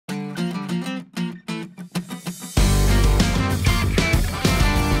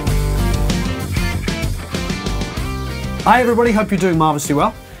Hi everybody, hope you're doing marvellously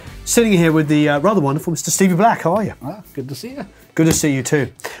well. Sitting here with the rather wonderful Mr. Stevie Blacke. How are you? Ah, good to see you. Good to see you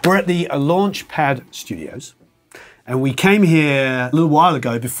too. We're at the Launchpad Studios, and we came here a little while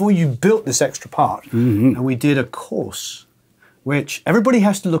ago before you built this extra part, and we did a course which everybody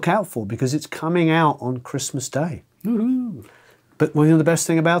has to look out for because it's coming out on Christmas Day. But you know the best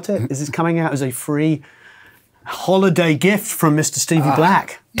thing about it is it's coming out as a free holiday gift from Mr. Stevie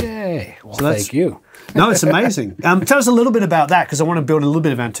Blacke. Yay. Well, So thank you. No, it's amazing. Tell us a little bit about that because I want to build a little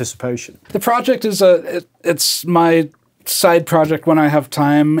bit of anticipation. The project is it's my side project when I have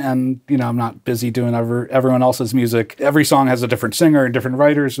time, and you know I'm not busy doing everyone else's music. Every song has a different singer and different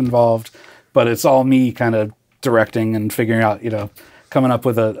writers involved, but it's all me kind of directing and figuring out, you know, coming up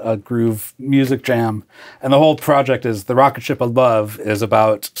with a groove music jam. And the whole project is the Rocket Ship of Love is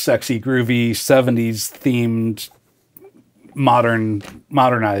about sexy, groovy, 70s themed,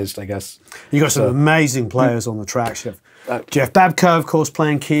 modernized, I guess. You got some amazing players on the tracks. You have Jeff Babco, of course,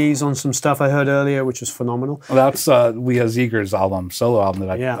 playing keys on some stuff I heard earlier, which was phenomenal. Well, that's Leah Zeger's solo album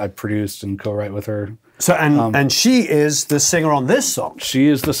that I produced and co-write with her. So and she is the singer on this song. She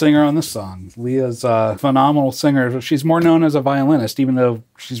is the singer on this song. Leah's a phenomenal singer. She's more known as a violinist, even though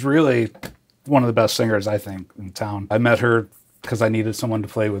she's really one of the best singers, I think, in town. I met her because I needed someone to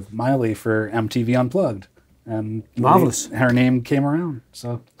play with Miley for MTV Unplugged. And marvelous. Her name came around.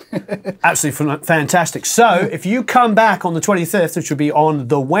 So absolutely fantastic. So if you come back on the 25th, which will be on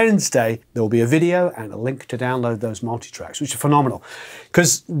the Wednesday, there will be a video and a link to download those multi-tracks, which are phenomenal.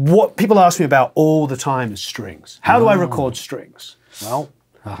 Because what people ask me about all the time is strings. How do I record strings? Well,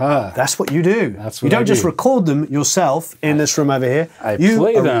 that's what you do. That's what you don't just record them yourself in this room over here. I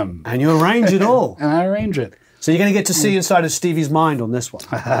play them. And you arrange it all. And I arrange it. So you're going to get to see inside of Stevie's mind on this one.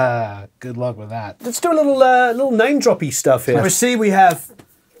 Good luck with that. Let's do a little name-droppy stuff here. We see we have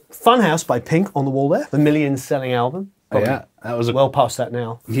Funhouse by Pink on the wall there, the million-selling album. Yeah, that was well past that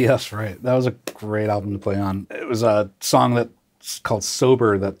now. Yes, right. That was a great album to play on. It was a song that's called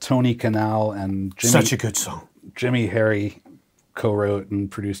Sober that Tony Canal and such a good song. Jimmy Harry co-wrote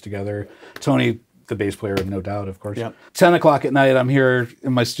and produced together. Tony, the bass player of No Doubt, of course. Yep. 10 o'clock at night, I'm here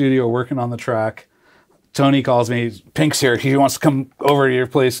in my studio working on the track. Tony calls me, Pink's here. He wants to come over to your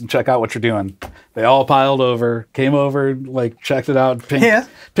place and check out what you're doing. They all piled over, came over, like checked it out. Pink,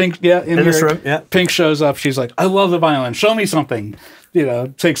 in this room. Yeah. Pink shows up. She's like, I love the violin. Show me something. You know,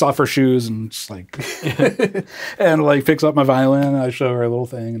 takes off her shoes and just like, and like picks up my violin. And I show her a little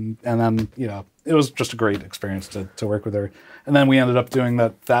thing, and then you know, it was just a great experience to work with her. And then we ended up doing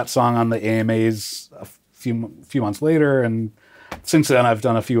that song on the AMAs a few months later, and since then, I've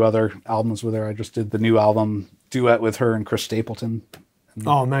done a few other albums with her. I just did the new album duet with her and Chris Stapleton.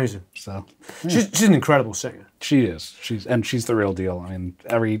 Oh, amazing! So yeah. she's an incredible singer. She is. She's the real deal. I mean,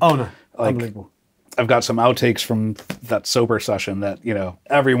 unbelievable. I've got some outtakes from that Sober session that you know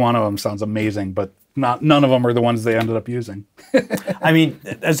every one of them sounds amazing, but none of them are the ones they ended up using. I mean,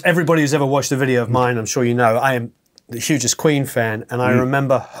 as everybody who's ever watched the video of mine, I'm sure you know, I am the hugest Queen fan, and I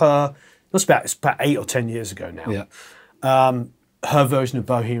remember her. It's about 8 or 10 years ago now. Yeah. Her version of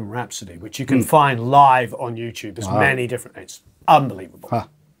Bohemian Rhapsody, which you can find live on YouTube. There's many different. It's unbelievable.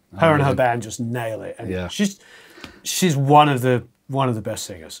 Her and her band just nail it. And she's one of the best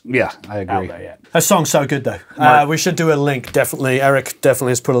singers. Yeah, I agree. Out there, Her song's so good though. We should do a link. Definitely, Eric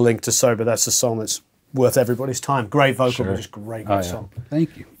definitely has put a link to Sober. That's a song that's worth everybody's time. Great vocal, but just great song.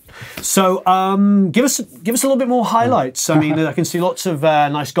 Thank you. So give us a little bit more highlights. I mean, I can see lots of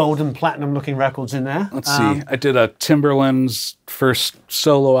nice gold and platinum looking records in there. Let's see. I did a Timbaland's first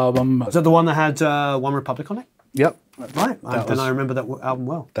solo album. Is that the one that had One Republic on it? Yep. Right. I remember that album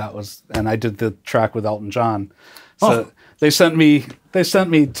well. That was, and I did the track with Elton John. So they sent me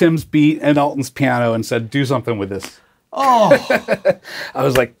Tim's beat and Elton's piano and said, do something with this. Oh, I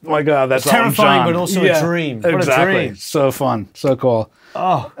was like, oh my God, that's terrifying, but also a dream. What exactly. a dream. So fun, so cool.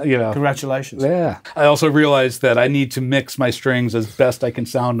 Oh, you know, congratulations. Yeah. I also realized that I need to mix my strings as best I can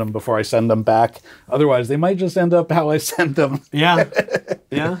sound them before I send them back. Otherwise, they might just end up how I send them. Yeah.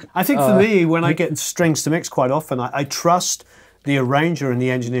 Yeah. I think for me, when I get strings to mix quite often, I trust the arranger and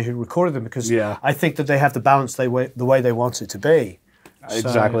the engineer who recorded them because I think that they have the balance the way they want it to be.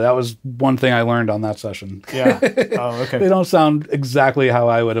 Exactly. So, that was one thing I learned on that session. Yeah. Oh, okay. They don't sound exactly how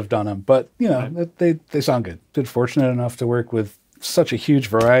I would have done them, but you know, they sound good. Been fortunate enough to work with such a huge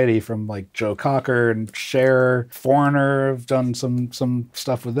variety from like Joe Cocker and Cher, Foreigner. I've done some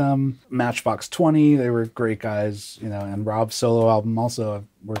stuff with them. Matchbox 20, they were great guys, you know, and Rob's solo album also I've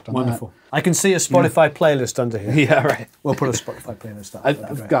worked on. Wonderful. That. I can see a Spotify playlist under here. Yeah, right. We'll put a Spotify playlist up.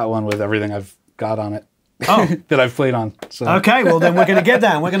 I've got one with everything I've got on it. that I've played on. So. Okay, well then we're going to get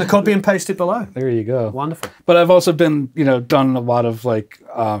that, and we're going to copy and paste it below. There you go. Wonderful. But I've also been, done a lot of like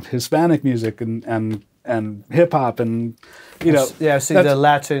Hispanic music and hip hop and yeah, see the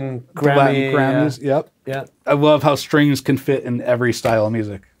Latin Grammy, Grammys. Yep. Yeah. I love how strings can fit in every style of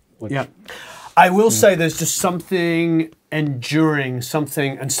music. Yeah. I will say there's just something enduring,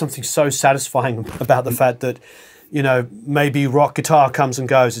 something so satisfying about the fact that, maybe rock guitar comes and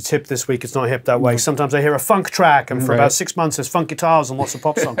goes. It's hip this week, it's not hip that way. Sometimes I hear a funk track, and for about 6 months there's funk guitars and lots of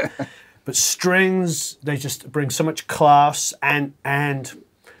pop songs. But strings, they just bring so much class, and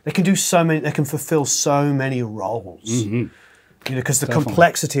they can do so many, they can fulfill so many roles. Because the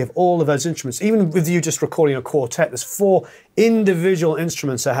complexity of all of those instruments, even with you just recording a quartet, there's 4 individual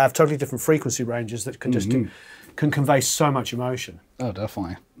instruments that have totally different frequency ranges that can just can convey so much emotion. Oh,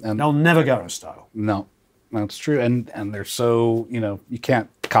 definitely. And they'll never go out of style. No, that's true. And they're so, you can't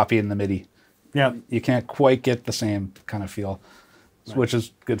copy in the MIDI. Yeah. You can't quite get the same kind of feel, which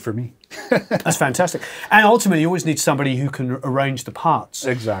is good for me. That's fantastic. And ultimately, you always need somebody who can arrange the parts.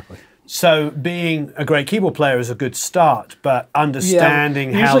 Exactly. So being a great keyboard player is a good start, but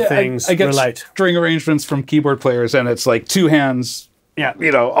understanding how things I get relate. String arrangements from keyboard players, and it's like 2 hands. Yeah.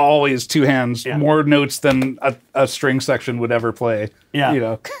 Always 2 hands, Yeah. more notes than a string section would ever play. Yeah.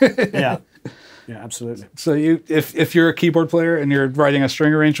 Yeah. Yeah, absolutely. So if you're a keyboard player and you're writing a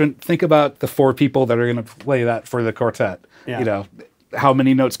string arrangement, think about the 4 people that are going to play that for the quartet. Yeah. How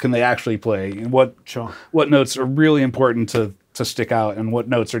many notes can they actually play? And what notes are really important to stick out, and what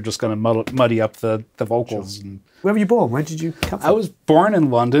notes are just going to muddy up the vocals. Sure. Where were you born? Where did you come from? I was born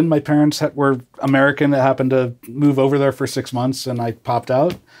in London. My parents were American that happened to move over there for 6 months, and I popped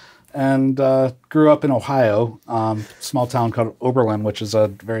out and grew up in Ohio, small town called Oberlin, which is a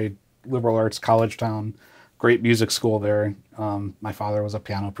very liberal arts college town, great music school there. My father was a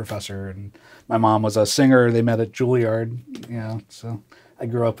piano professor, and my mom was a singer. They met at Juilliard, so I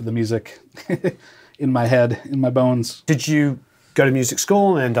grew up with the music in my head, in my bones. Did you go to music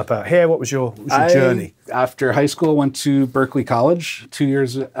school and end up out here? What was your journey? After high school, went to Berklee College. 2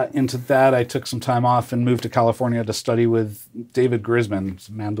 years into that, I took some time off and moved to California to study with David Grisman,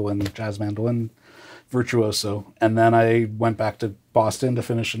 jazz mandolin virtuoso. And then I went back to Boston to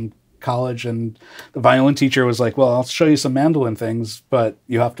finish in college, and the violin teacher was like, well, I'll show you some mandolin things, but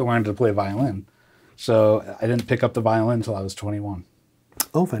you have to learn to play violin. So I didn't pick up the violin until I was 21.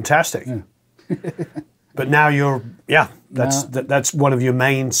 Oh, fantastic. Yeah. But now that's one of your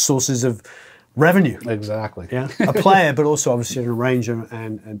main sources of revenue. Exactly. Yeah, a player, but also obviously an arranger,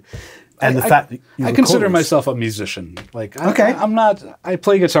 and the fact that I consider myself a musician. Like, I'm not. I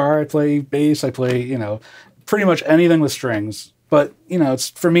play guitar, I play bass, I play pretty much anything with strings. But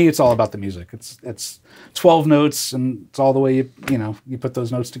for me, it's all about the music. It's 12 notes, and it's all the way you put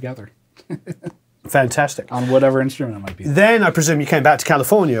those notes together. Fantastic. On whatever instrument it might be. Then I presume you came back to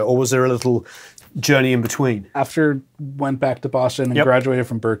California, or was there a little journey in between? After went back to Boston and graduated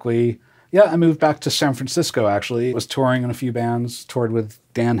from Berklee, I moved back to San Francisco, actually. Was touring in a few bands, toured with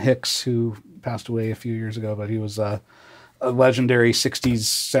Dan Hicks, who passed away a few years ago, but he was a legendary 60s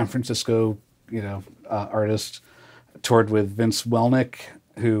San Francisco, artist. Toured with Vince Welnick,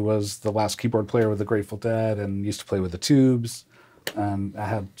 who was the last keyboard player with the Grateful Dead and used to play with the Tubes. I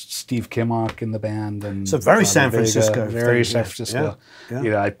had Steve Kimmel in the band, and so very San Francisco, very San Francisco.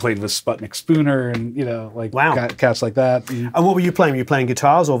 Yeah. I played with Sputnik Spooner, and cats like that. And what were you playing? Were you playing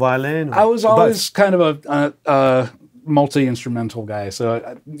guitars or violin? I was always kind of a multi-instrumental guy.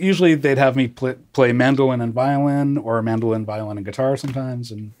 So usually they'd have me play mandolin and violin, or mandolin, violin, and guitar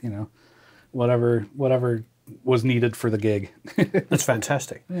sometimes, and whatever was needed for the gig. That's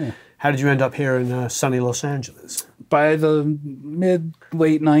fantastic. Yeah. How did you end up here in sunny Los Angeles? By the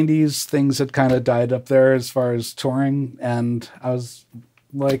late 90s, things had kind of died up there as far as touring, and I was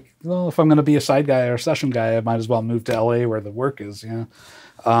like, well, if I'm going to be a side guy or a session guy, I might as well move to LA where the work is,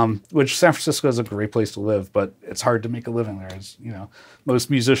 which San Francisco is a great place to live, but it's hard to make a living there, as most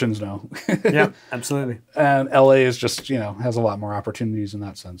musicians know. Yeah, absolutely. And LA is just, has a lot more opportunities in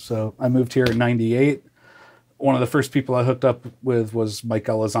that sense. So I moved here in 98. One of the first people I hooked up with was Mike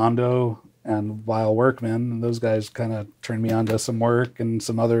Elizondo and Lyle Workman, and those guys kind of turned me on to some work, and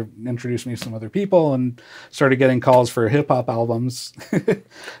introduced me to some other people, and started getting calls for hip hop albums.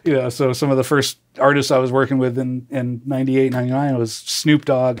 So some of the first artists I was working with in 98, 99 was Snoop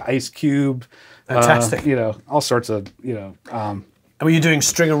Dogg, Ice Cube, fantastic. all sorts of, And were you doing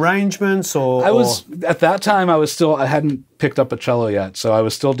string arrangements or? At that time, I hadn't picked up a cello yet, so I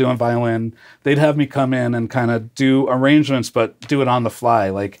was still doing violin. They'd have me come in and kind of do arrangements, but do it on the fly.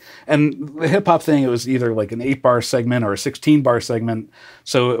 And the hip hop thing, it was either like an 8-bar segment or a 16-bar segment.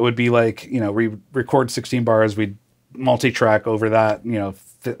 So it would be like, we record 16 bars, we'd multi-track over that,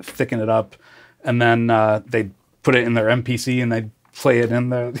 thicken it up, and then they'd put it in their MPC and they'd play it in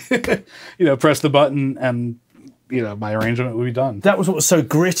the, press the button and my arrangement would be done. That was what was so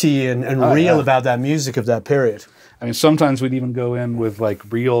gritty and real about that music of that period. I mean, sometimes we'd even go in with like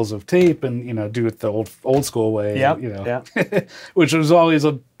reels of tape and do it the old school way. Yeah. Which was always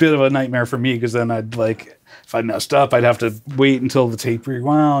a bit of a nightmare for me because then I'd if I messed up, I'd have to wait until the tape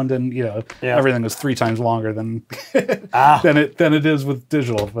rewound and everything was 3 times longer than than it is with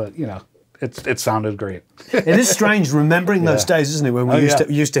digital. But it sounded great. It is strange remembering those days, isn't it? When we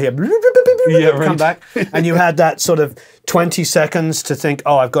used to hear come back, and you had that sort of 20 seconds to think,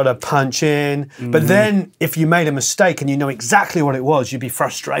 oh, I've got to punch in. But then if you made a mistake and you know exactly what it was, you'd be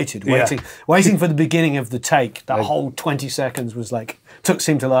frustrated waiting for the beginning of the take. That whole 20 seconds was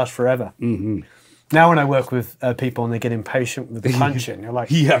seemed to last forever. Now when I work with people and they get impatient with the punching, you're like,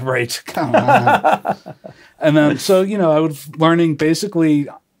 yeah, right, come on. And then so I was learning basically,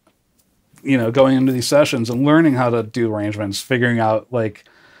 going into these sessions and learning how to do arrangements, figuring out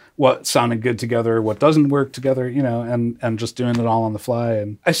what sounded good together, what doesn't work together, and just doing it all on the fly.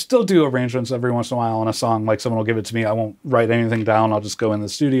 And I still do arrangements every once in a while on a song, like someone will give it to me. I won't write anything down. I'll just go in the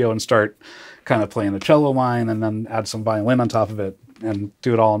studio and start kind of playing a cello line and then add some violin on top of it and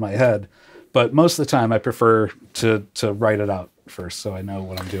do it all in my head. But most of the time I prefer to write it out first so I know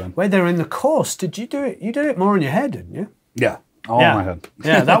what I'm doing. Wait, there in the course, did you do it? You did it more in your head, didn't you? Yeah, all in my head.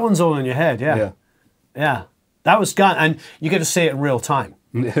 Yeah, that one's all in your head, Yeah. That was good, and you get to see it in real time.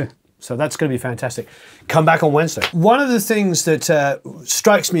 So that's going to be fantastic. Come back on Wednesday. One of the things that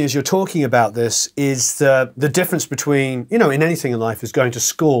strikes me as you're talking about this is the difference between, in anything in life, is going to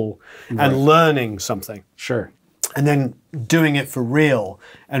school and learning something. Sure. And then doing it for real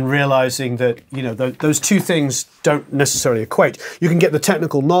and realizing that, those two things don't necessarily equate. You can get the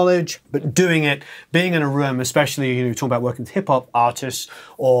technical knowledge, but doing it, being in a room, especially, you're talking about working with hip-hop artists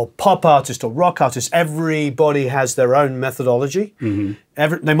or pop artists or rock artists, everybody has their own methodology.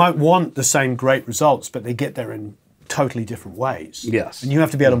 They might want the same great results, but they get there in totally different ways. Yes. And you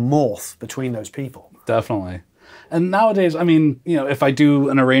have to be able to morph between those people. Definitely. And nowadays, I mean, if I do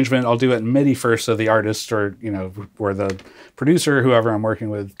an arrangement, I'll do it in MIDI first so the artist or, or the producer, whoever I'm working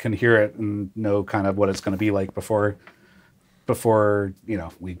with, can hear it and know kind of what it's going to be like before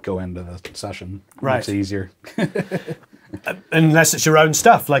we go into the session. Right. It's easier. Unless it's your own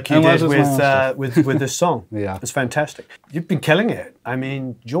stuff, like you did with this song. Yeah. It's fantastic. You've been killing it. I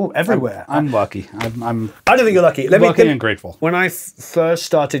mean, you're everywhere. I'm lucky. I don't think you're lucky. Lucky and grateful. When I first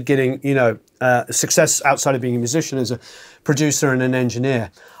started getting, success outside of being a musician as a producer and an engineer,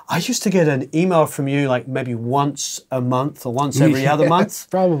 I used to get an email from you maybe once a month or once every other month.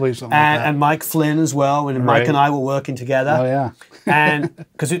 Probably something like that. And Mike Flynn as well, when Mike and I were working together. Oh, yeah.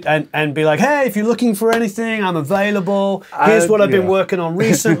 and be like, hey, if you're looking for anything, I'm available. Here's what I've been working on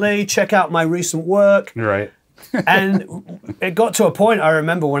recently. Check out my recent work. Right. And it got to a point, I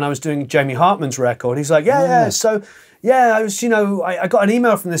remember when I was doing Jamie Hartman's record, he's like, so I was, I got an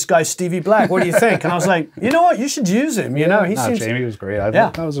email from this guy, Stevie Blacke. What do you think? And I was like, you know what? You should use him. Jamie was great.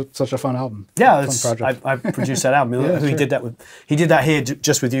 That was such a fun album. Yeah, fun project. I produced that album. He did that here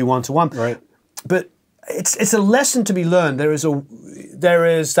just with you one-to-one. Right. But it's a lesson to be learned. There is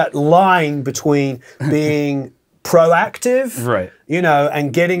that line between being proactive, right?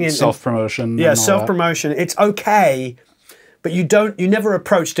 And getting in self-promotion. Yeah, self-promotion. It's okay. But you never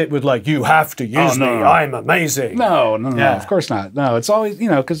approached it with you have to use me, I'm amazing. No, of course not. No, it's always,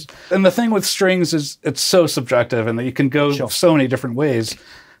 and the thing with strings is it's so subjective and that you can go so many different ways.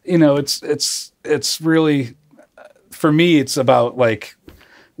 It's really, for me, it's about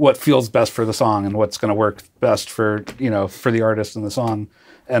what feels best for the song and what's going to work best for, for the artist and the song.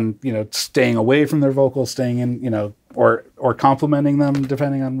 And, staying away from their vocals, staying in, or complimenting them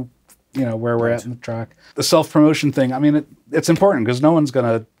depending on where we're at in the track. The self-promotion thing, I mean, it's important because no one's going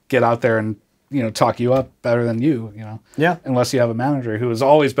to get out there and, talk you up better than you, Yeah. Unless you have a manager who is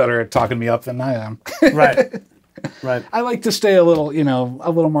always better at talking me up than I am. Right. Right. I like to stay a little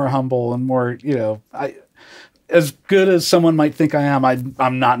more humble and more, as good as someone might think I am,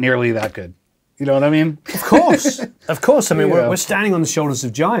 I'm not nearly that good. You know what I mean? Of course. Of course. I mean, we're standing on the shoulders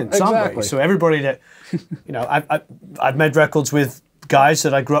of giants, aren't we? So everybody that, I've made records with guys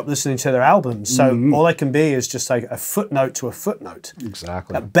that I grew up listening to their albums. So all I can be is just like a footnote to a footnote.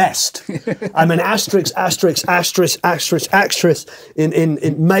 Exactly. At best. I'm an asterisk, asterisk, asterisk, asterisk, asterisk in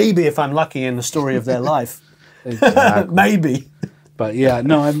maybe, if I'm lucky, in the story of their life. Exactly. Maybe. But yeah,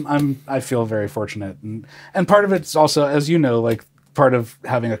 no, I feel very fortunate, and part of it's also, as you know, like part of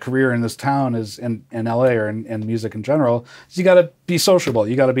having a career in this town is in LA or in music in general, is you got to be sociable.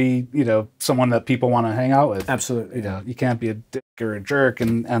 You got to be, you know, someone that people want to hang out with. Absolutely. You know, you can't be a dick or a jerk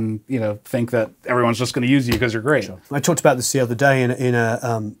and you know, think that everyone's just going to use you because you're great. Sure. I talked about this the other day in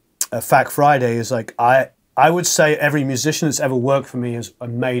a Fact Friday. Is like I would say every musician that's ever worked for me has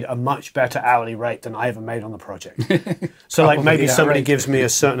made a much better hourly rate than I ever made on the project. So like maybe somebody gives me a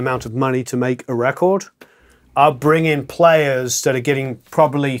certain amount of money to make a record. I'll bring in players that are getting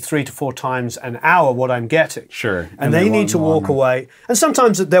probably 3 to 4 times an hour what I'm getting. Sure. And they need to walk away. And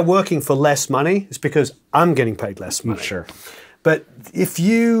sometimes they're working for less money. It's because I'm getting paid less money. Sure. But if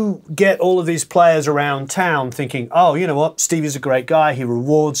you get all of these players around town thinking, oh, you know what, Stevie's a great guy, he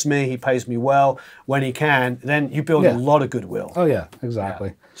rewards me, he pays me well when he can, then you build a lot of goodwill. Oh yeah, exactly.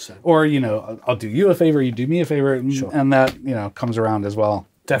 Yeah. So. Or, you know, I'll do you a favor, you do me a favor, and that, you know, comes around as well.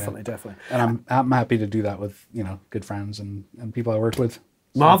 Definitely, definitely. And I'm happy to do that with, you know, good friends and people I work with. So.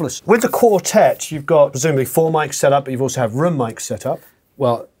 Marvelous. With the quartet, you've got presumably 4 mics set up, but you've also have room mics set up.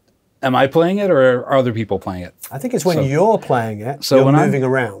 Well, am I playing it or are other people playing it? I think it's when you're playing it, so you're moving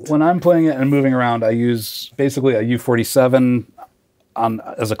around. When I'm playing it and moving around, I use basically a U47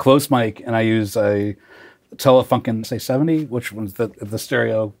 as a close mic, and I use a Telefunken, say 70, which one's the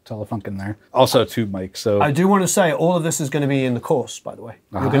stereo Telefunken there. Also a tube mic. So I do want to say all of this is going to be in the course, by the way.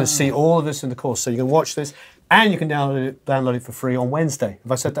 You're going to see all of this in the course. So you can watch this and you can download it for free on Wednesday.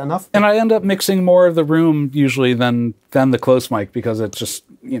 Have I said that enough? And I end up mixing more of the room usually than the close mic, because it just,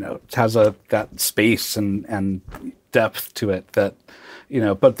 you know, it has that space and depth to it that, you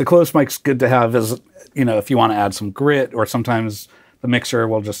know, but the close mic's good to have as, you know, if you want to add some grit, or sometimes the mixer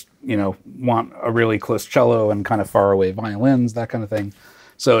will just, you know, want a really close cello and kind of far away violins, that kind of thing.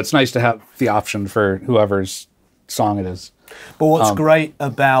 So it's nice to have the option for whoever's song it is. But what's great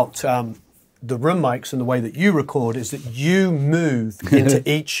about the room mics and the way that you record is that you move into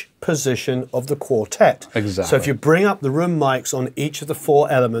each position of the quartet. Exactly. So if you bring up the room mics on each of the 4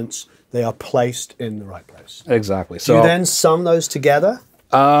 elements, they are placed in the right place. Exactly. So do you then sum those together?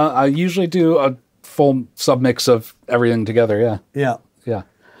 I usually do a full submix of everything together, yeah. Yeah. Yeah.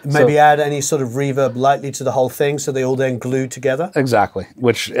 Maybe add any sort of reverb lightly to the whole thing so they all then glue together? Exactly.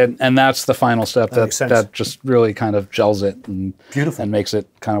 Which and that's the final step that just really kind of gels it and beautiful and makes it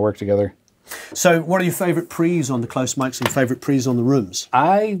kind of work together. So what are your favorite pre's on the close mics and favorite pre's on the rooms?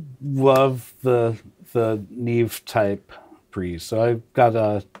 I love the Neve type pre's. So I've got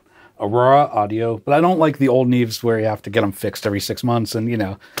a Aurora Audio, but I don't like the old Neves where you have to get them fixed every 6 months, and, you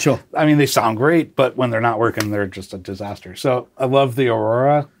know. Sure. I mean, they sound great, but when they're not working, they're just a disaster. So I love the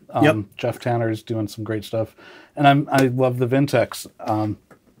Aurora. Jeff Tanner's doing some great stuff, and I love the Vintex.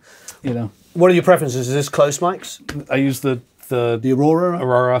 You know. What are your preferences? Is this close mics? I use the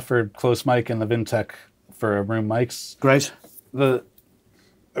Aurora for close mic and the Vintech for room mics. Great. The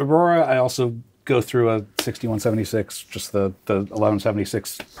Aurora, I also go through a 6176, just the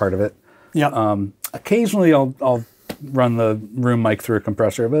 1176 part of it. Yeah. Occasionally, I'll run the room mic through a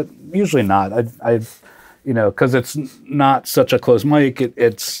compressor, but usually not. I you know, because it's not such a close mic.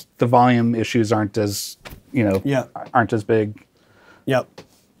 It's the volume issues aren't as, you know, aren't as big. Yep.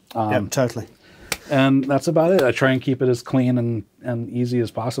 Yep. Totally. And that's about it. I try and keep it as clean and easy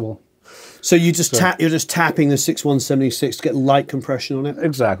as possible. So you just you're just tapping the 6176 to get light compression on it?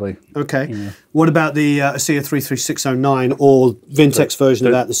 Exactly. Okay. Yeah. What about the ASIA 33609 or Vintex version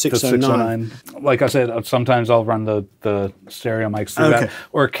of that, the 609? The 609. Like I said, sometimes I'll run the stereo mics through that.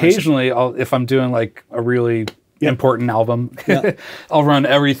 Or occasionally, if I'm doing like a really important album, I'll run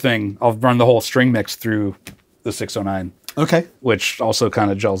everything. I'll run the whole string mix through the 609. Okay. Which also kind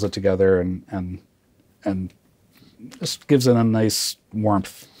of gels it together and just gives it a nice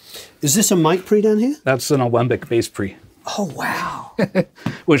warmth. Is this a mic pre down here? That's an Alembic bass pre. Oh, wow.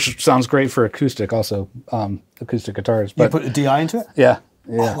 Which sounds great for acoustic also, acoustic guitars. But you put a DI into it? Yeah.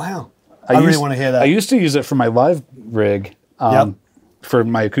 Oh, wow. I really want to hear that. I used to use it for my live rig, for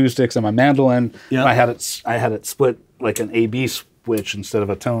my acoustics and my mandolin. Yep. I had it split like an A-B switch instead of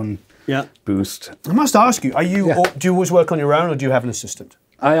a tone boost. I must ask you, do you always work on your own or do you have an assistant?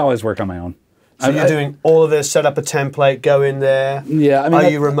 I always work on my own. So you're doing all of this, set up a template, go in there. Yeah, I mean, are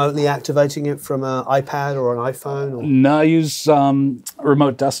you remotely activating it from an iPad or an iPhone? Or? No, I use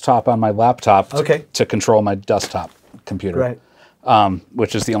remote desktop on my laptop to control my desktop computer. Right.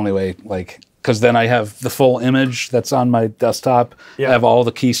 Which is the only way, like, because then I have the full image that's on my desktop. Yeah. I have all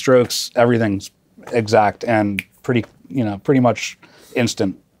the keystrokes, everything's exact and pretty much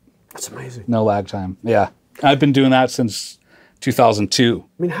instant. That's amazing. No lag time. Yeah, I've been doing that since 2002.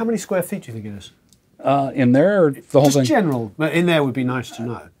 I mean, how many square feet do you think it is? In there, or the whole Just thing? general. In there would be nice to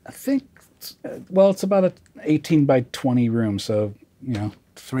know. I think, it's about an 18 by 20 room, so,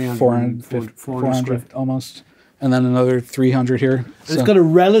 300 400 almost. And then another 300 here. It's got a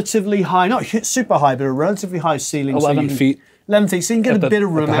relatively high, not super high, but a relatively high ceiling. 11 feet. 11 feet, so you can get a bit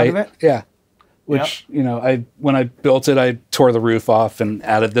of room out of it. Yeah. Which, when I built it, I tore the roof off and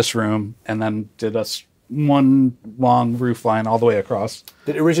added this room and then did one long roof line all the way across.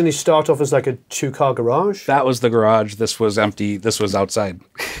 Did it originally start off as like a 2-car garage? That was the garage. This was empty. This was outside.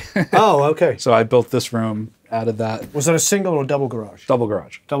 Oh, okay. So I built this room, added that. Was that a single or double garage? Double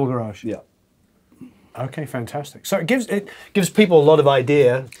garage. Double garage. Yeah. Okay, fantastic. So it gives people a lot of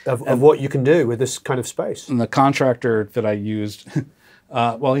idea of what you can do with this kind of space. And the contractor that I used, he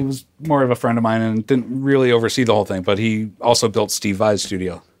was more of a friend of mine and didn't really oversee the whole thing, but he also built Steve Vai's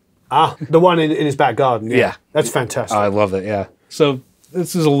studio. Ah, the one in his back garden. Yeah. That's fantastic. I love it, yeah. So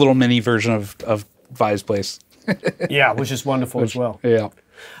this is a little mini version of Vai's place. Yeah, which is wonderful as well. Yeah.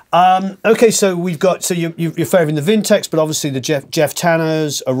 Okay, so we've got, you're favouring the Vintex, but obviously the Jeff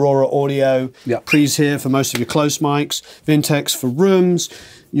Tanner's, Aurora Audio, Pre's here for most of your close mics, Vintex for rooms.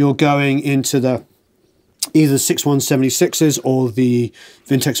 You're going into the either 6176s or the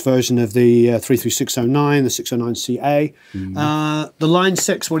Vintex version of the 33609, the 609CA. The Line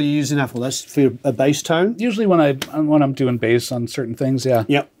 6, what are you using that for? That's for a bass tone? Usually when I'm doing bass on certain things, yeah.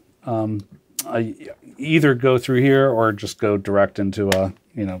 Yep. I either go through here or just go direct into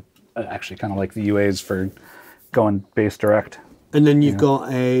actually kind of like the UAs for going bass direct. And then you've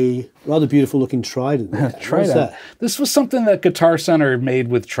got a rather beautiful looking Trident. Trident. What's that? This was something that Guitar Center made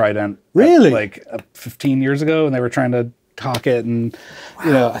with Trident. Really? 15 years ago, and they were trying to hawk it, and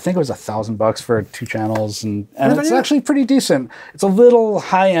I think it was $1,000 for 2 channels, and it's actually pretty decent. It's a little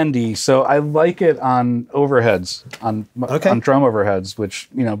high-endy, so I like it on overheads, on drum overheads, which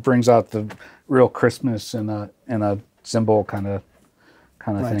brings out the real crispness in a cymbal kind of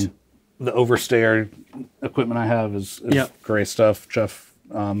thing. The overstayer equipment I have is great stuff. Jeff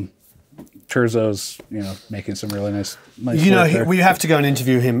Terzo's, making some really nice work we have to go and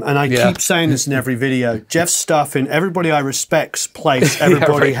interview him, and I keep saying this in every video. Jeff's stuff in everybody I respect's place,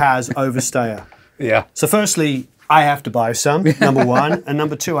 everybody has overstayer. Yeah. So firstly, I have to buy some, number one, and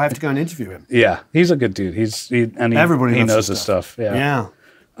number two, I have to go and interview him. Yeah, he's a good dude. He knows his stuff. Yeah.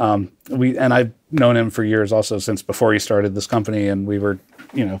 And I've known him for years also, since before he started this company, and we were,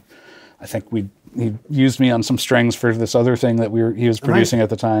 I think he used me on some strings for this other thing that he was producing at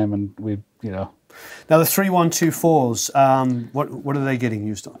the time, and Now the 3124s, what are they getting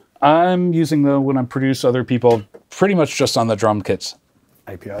used on? I'm using them when I produce other people, pretty much just on the drum kits.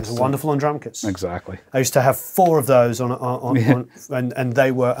 APIs are wonderful on drum kits. Exactly. I used to have 4 of those and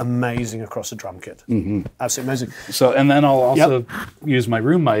they were amazing across the drum kit. Absolutely amazing. So, and then I'll also use my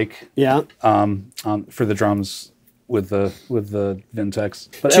room mic. Yeah. For the drums with the Vintex.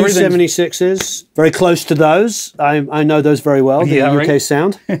 But 276s, very close to those. I know those very well. The UK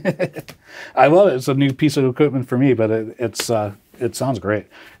sound. I love it. It's a new piece of equipment for me, but it sounds great.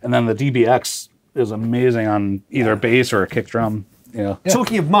 And then the DBX is amazing on either bass or a kick drum.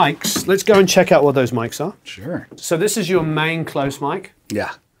 Talking of mics, let's go and check out what those mics are. Sure. So this is your main close mic.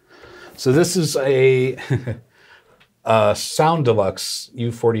 Yeah. So this is a Sound Deluxe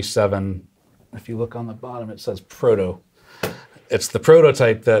U47. If you look on the bottom, it says Proto. It's the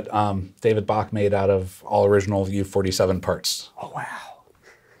prototype that David Bach made out of all original U47 parts. Oh, wow.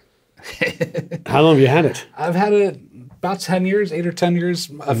 How long have you had it? I've had it about 10 years, 8 or 10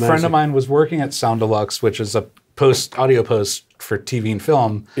 years. A friend of mine was working at Sound Deluxe, which is a audio post for TV and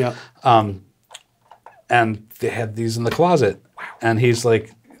film. Yeah. And they had these in the closet. Wow. And he's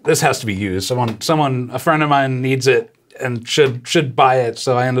like, this has to be used. A friend of mine needs it and should buy it.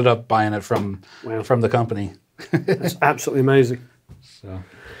 So I ended up buying it from the company. That's absolutely amazing. So,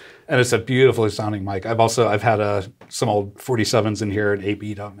 and it's a beautifully sounding mic. I've had some old 47s in here and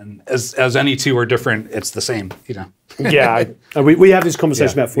 8-beat them, and as any two are different, it's the same, Yeah, we have this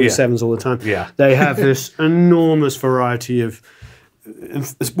conversation about 47s all the time. Yeah, they have this enormous variety of.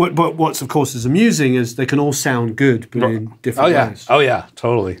 What's of course is amusing is they can all sound good, but in different ways. Oh yeah,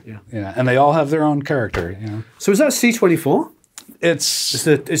 totally. Yeah, and they all have their own character. So is that C24? It's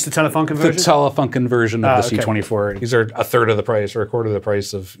the Telefunken version? The Telefunken version of the C24. These are a third of the price or a quarter of the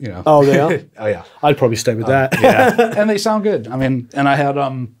price of, Oh, they are? Oh, yeah. I'd probably stay with that. Yeah. And they sound good. I mean, and I had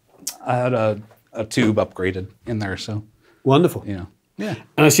a tube upgraded in there, so. Wonderful. Yeah.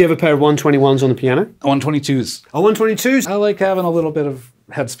 And I see you have a pair of 121s on the piano. 122s. Oh, 122s? I like having a little bit of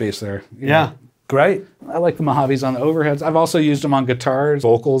headspace there. You Yeah, know. great. I like the Mojaves on the overheads. I've also used them on guitars,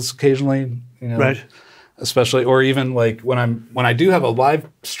 vocals occasionally. You know, Right. Especially, or even like when I do have a live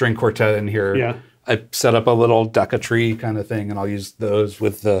string quartet in here. Yeah. I set up a little Deca-tree kind of thing, and I'll use those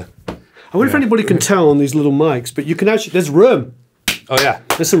with the. I wonder if anybody can tell on these little mics, but you can actually, there's room. Oh yeah,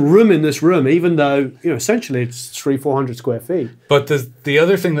 There's some room in this room, even though, essentially it's 300-400 square feet. but the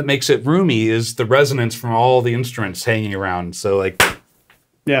other thing that makes it roomy is the resonance from all the instruments hanging around. So like,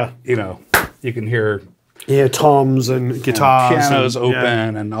 Yeah. you can hear Yeah, toms and guitars. pianos and,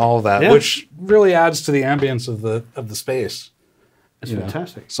 open and all that, Yeah. which really adds to the ambience of the space. It's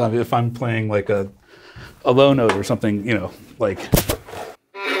fantastic. So if I'm playing like a low note or something, like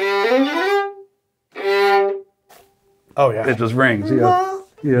Oh, yeah. it just rings.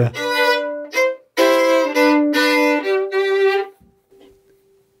 Yeah.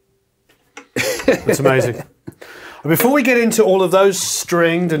 It's amazing. Before we get into all of those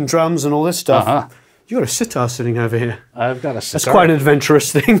stringed and drums and all this stuff, you got a sitar sitting over here. I've got a sitar. That's quite an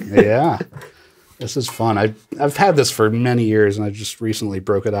adventurous thing. Yeah. This is fun. I've had this for many years, and I just recently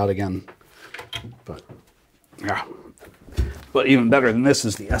broke it out again. But yeah. But even better than this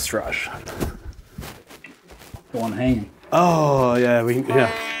is the Estrage. The one hanging. Oh, yeah.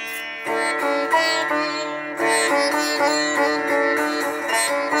 Yeah.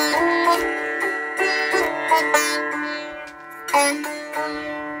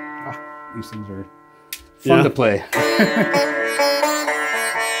 These things are fun to play.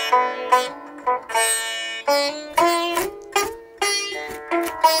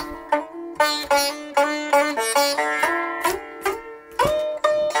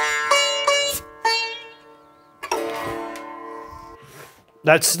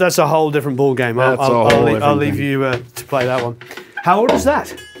 That's a whole different ball game. I'll leave you to play that one. How old is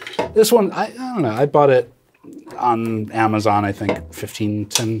that? This one, I don't know. I bought it on Amazon, I think, 15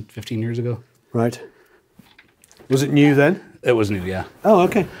 years ago. Right. Was it new then? It was new, yeah. Oh,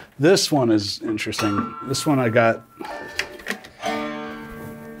 okay. This one is interesting. This one I got.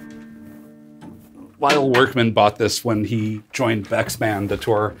 Lyle Workman bought this when he joined Beck's band to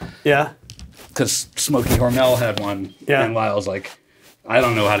tour. Yeah. Because Smokey Hormel had one. Yeah. And Lyle's like, I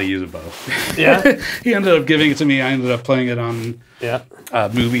don't know how to use a bow. Yeah. He ended up giving it to me. I ended up playing it on Yeah. a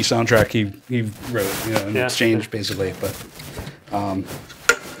movie soundtrack he wrote, in exchange, basically. But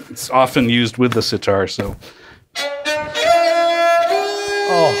it's often used with the sitar, so.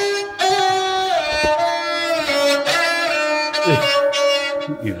 Oh.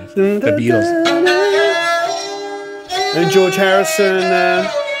 The Beatles. And George Harrison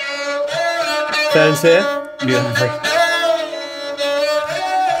fans here? Yeah, right.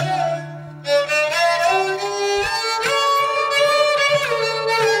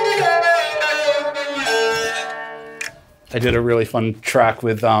 I did a really fun track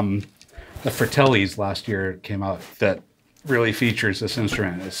with the Fratellis last year. It came out that really features this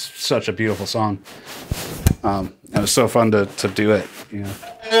instrument. It's such a beautiful song. It was so fun to do it.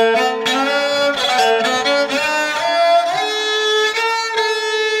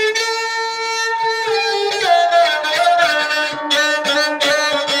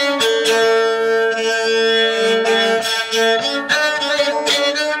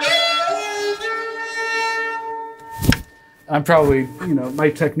 I'm probably, my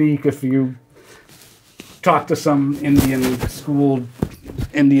technique, if you talk to some schooled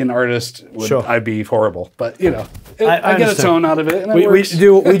Indian artist, I'd be horrible. But, I get a tone out of it. And we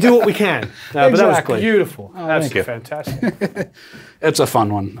do what we can. But that was beautiful. Oh, Absolutely fantastic. It's a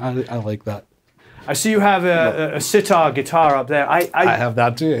fun one. I like that. I see you have a sitar guitar up there. I have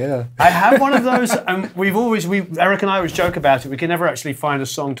that too, yeah. I have one of those, and Eric and I always joke about it. We can never actually find a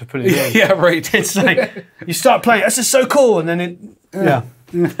song to put it in. Yeah, right. It's like, you start playing, this is so cool, and then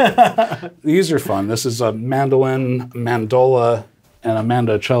These are fun. This is a mandolin, mandola, and a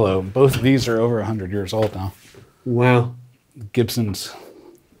mandocello. Both of these are over 100 years old now. Wow. Gibsons.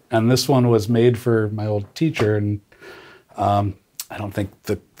 And this one was made for my old teacher, and I don't think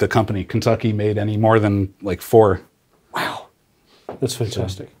the company Kentucky made any more than like 4. Wow, that's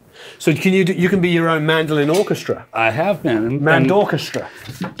fantastic. So you can be your own mandolin orchestra. I have been. Mandorchestra.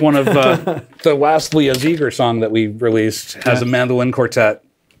 One of the last Leah Ziegler song that we released has a mandolin quartet,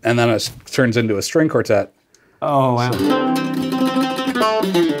 and then it turns into a string quartet. Oh wow.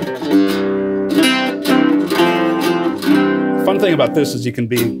 Fun thing about this is you can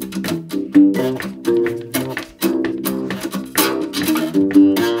be.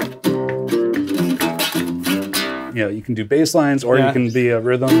 You can do bass lines, or you can be a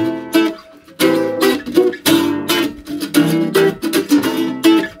rhythm.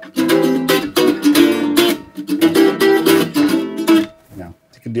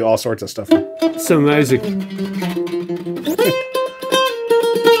 do all sorts of stuff. It's so amazing.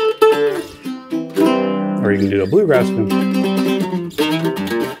 Or you can do a bluegrass spin.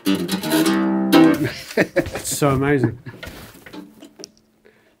 It's so amazing.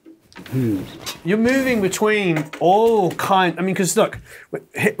 You're moving between all kind. I mean, because look,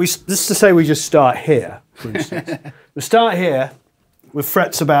 just to say we just start here, for instance. We start here with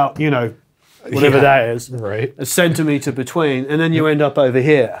frets about, you know, whatever that is, right? A centimetre between, and then you end up over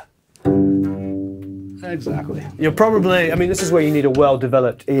here. Exactly. You're probably, I mean, this is where you need a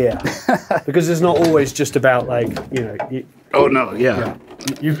well-developed ear, because it's not always just about, like, you know. Oh no, yeah.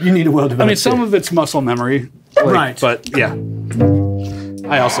 You need a well-developed. I mean, some of it's muscle memory, like, right? But yeah,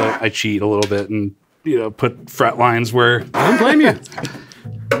 I cheat a little bit and, you know, put fret lines where I don't blame you.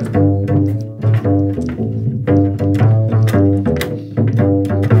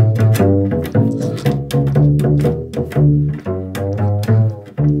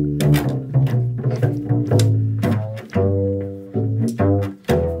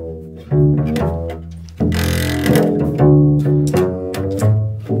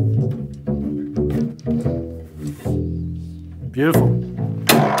 Beautiful.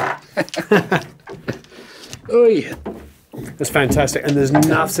 oh yeah, that's fantastic. And there's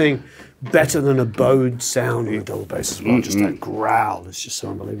nothing better than a bowed sound on a double bass as well. Just that growl is just so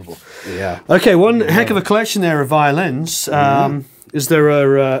unbelievable. Yeah. Okay, one heck of a collection there of violins. Is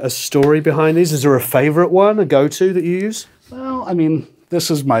there a story behind these? Is there a favorite one, a go-to that you use? Well, I mean, this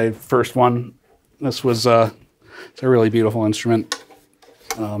is my first one. This was it's a really beautiful instrument.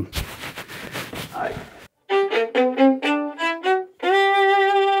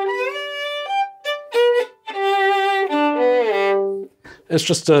 It's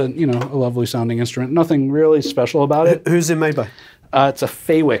just a, you know, a lovely sounding instrument. Nothing really special about it. Who's it made by? It's a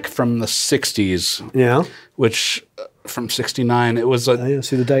Faywick from the 60s. Yeah. Which, from 69, it was I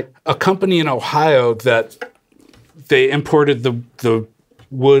see the date. A company in Ohio that they imported the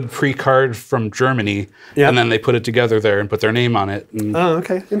wood pre-card from Germany, and then they put it together there and put their name on it. And oh,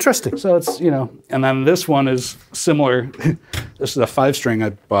 okay. Interesting. so it's, you know, and then this one is similar. This is a 5-string I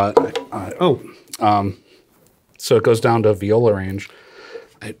bought. So it goes down to viola range.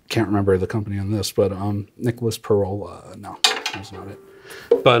 I can't remember the company on this, but Nicholas Perola. No, that's not it.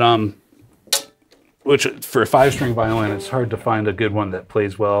 But which for a 5-string violin, it's hard to find a good one that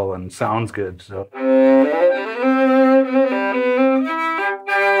plays well and sounds good. So.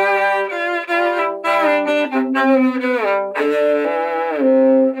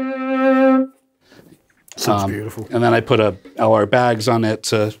 Sounds beautiful. And then I put a LR bags on it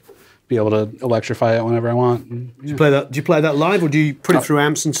to be able to electrify it whenever I want. And, yeah. Do you play that live, or do you put it through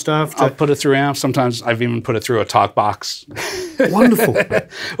amps and stuff? I'll put it through amps. Sometimes I've even put it through a talk box. Wonderful.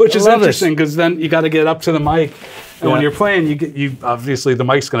 Which is interesting because then you got to get up to the mic, and when you're playing, you obviously the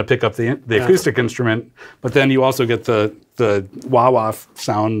mic's going to pick up the acoustic instrument, but then you also get the wah-wah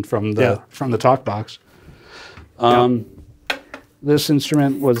sound from the talk box. This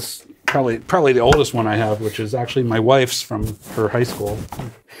instrument was probably the oldest one I have, which is actually my wife's from her high school.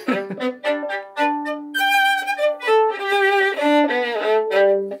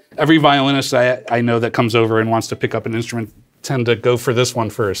 Every violinist I know that comes over and wants to pick up an instrument tend to go for this one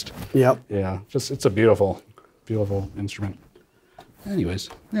first. Yep. Yeah, it's a beautiful, beautiful instrument. Anyways,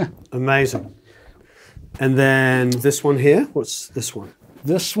 yeah. Amazing. And then this one here, what's this one?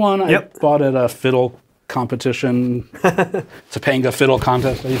 This one I bought at a fiddle competition. Topanga fiddle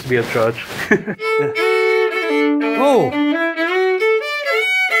contest. I used to be a judge. Oh.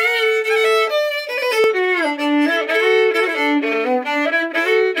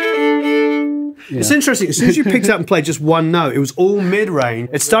 Yeah. It's interesting. As soon as you picked up and played just one note, it was all mid-range.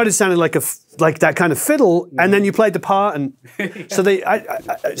 It started sounding like that kind of fiddle, and then you played the part, and so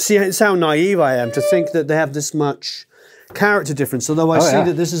I see how naive I am to think that they have this much character difference. Although I see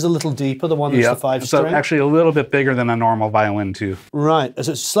that this is a little deeper, the one that's the 5-string. So actually a little bit bigger than a normal violin too. Right.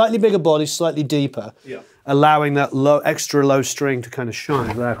 So it's slightly bigger body, slightly deeper, allowing that extra low string to kind of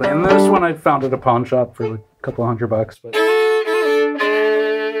shine. Exactly. And this one I found at a pawn shop for like a couple $100, but.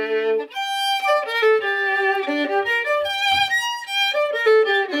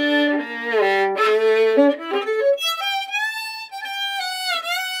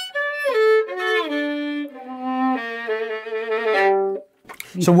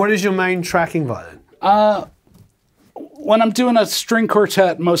 So what is your main tracking violin? When I'm doing a string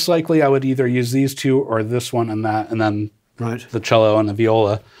quartet, most likely I would either use these two or this one and that, and then the cello and the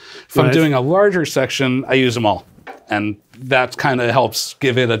viola. If I'm doing a larger section, I use them all. And that kind of helps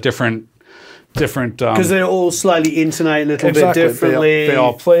give it a different... Because they all slightly intonate a little bit differently. They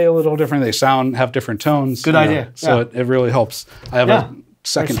all play a little different. They have different tones. Good idea. So it really helps. I have a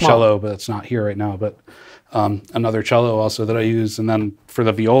second cello, but it's not here right now. But another cello also that I use, and then for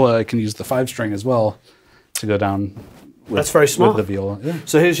the viola, I can use the 5-string as well to go down. That's very smart. With the viola. Yeah.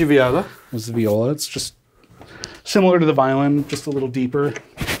 So here's your viola. Here's the viola. It's just similar to the violin, just a little deeper,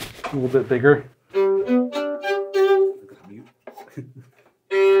 a little bit bigger.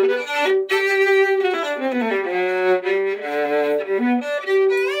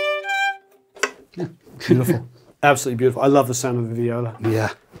 Beautiful. Absolutely beautiful. I love the sound of the viola. Yeah.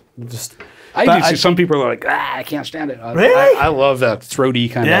 Just. I do see some people are like, I can't stand it. Really? I love that throaty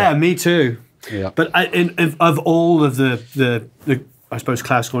kind of. Yeah, me too. Yeah. But of all of the I suppose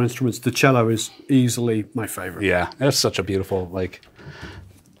classical instruments, the cello is easily my favorite. Yeah, it's such a beautiful, like,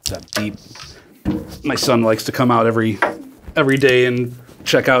 that deep. My son likes to come out every day and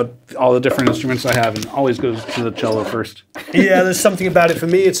check out all the different instruments I have, and always goes to the cello first. Yeah, there's something about it. For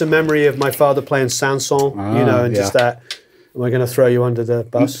me, it's a memory of my father playing sanson, and just that. Am I going to throw you under the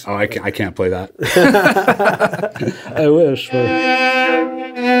bus? Oh, I can't play that. I wish. But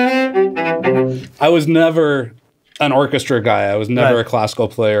I was never an orchestra guy. I was never a classical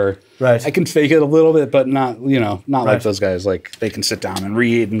player. Right. I can fake it a little bit, but not like those guys. Like, they can sit down and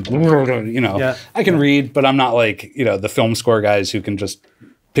read and, Yeah. I can read, but I'm not like, the film score guys who can just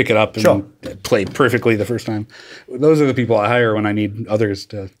pick it up and play perfectly the first time. Those are the people I hire when I need others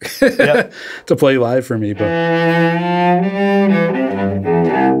to to play live for me. But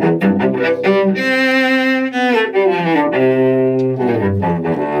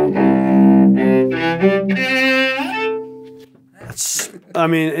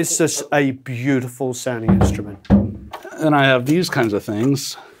it's just a beautiful sounding instrument. and I have these kinds of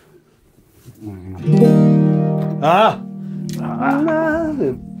things.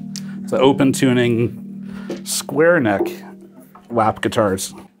 The open tuning square neck lap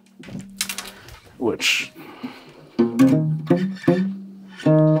guitars, which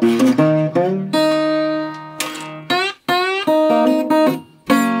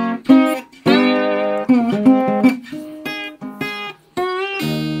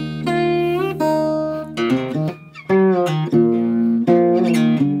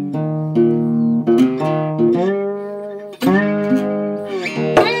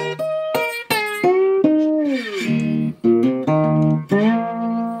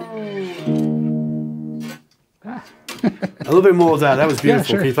A little bit more of that. That was beautiful.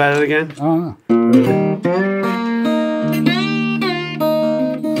 Sure. Can you play that again?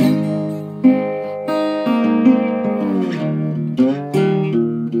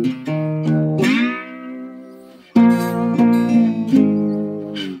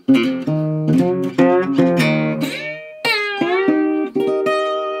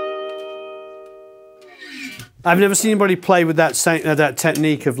 I've never seen anybody play with that that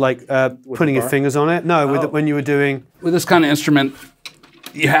technique of like putting your fingers on it. No, with when you were doing with this kind of instrument,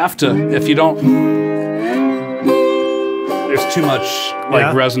 you have to. If you don't, there's too much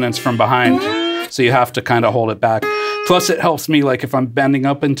resonance from behind, so you have to kind of hold it back. Plus, it helps me like if I'm bending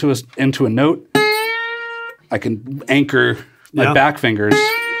up into a note, I can anchor my back fingers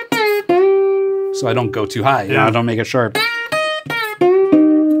so I don't go too high. You know, I don't make it sharp.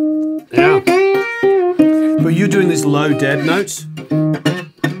 Yeah. But you're doing these low dead notes?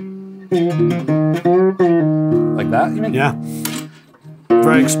 Like that, you mean? Yeah.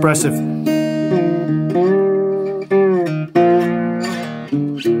 Very expressive.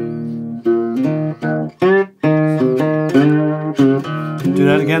 Do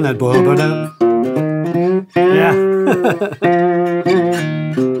that again, that boy. Yeah.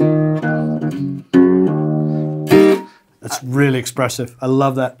 That's really expressive. I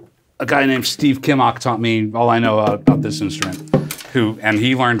love that. A guy named Steve Kimmock taught me all I know about this instrument, and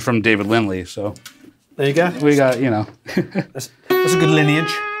he learned from David Lindley. So there you go. We got, that's a good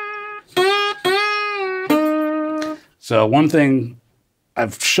lineage. So one thing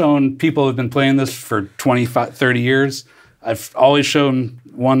I've shown people who've been playing this for 25, 30 years, I've always shown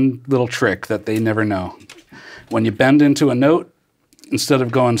one little trick that they never know. When you bend into a note, instead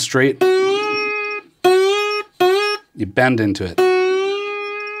of going straight, you bend into it.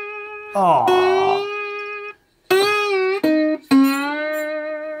 Oh.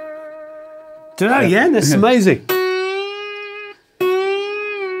 Do that again? That's amazing.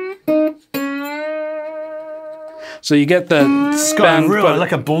 So you get the bend, real,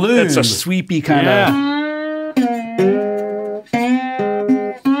 like a balloon. It's a sweepy kind of.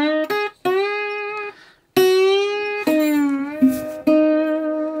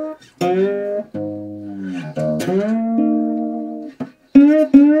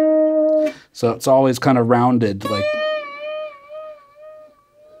 So it's always kind of rounded, like.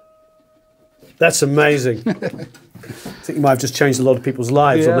 That's amazing. think you might have just changed a lot of people's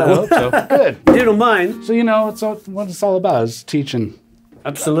lives on Yeah, that I one. hope so. Good. You didn't mind. So, you know, it's all, what it's all about is teaching.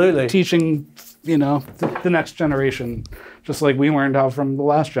 Absolutely. Teaching, you know, the next generation, just like we learned how from the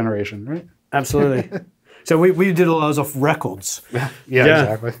last generation, right? Absolutely. So we did all those off records. Yeah,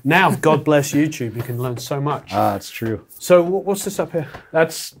 exactly. Now, God bless YouTube, you can learn so much. That's true. So what's this up here?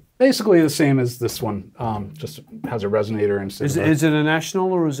 That's basically the same as this one. Just has a resonator instead. Is it a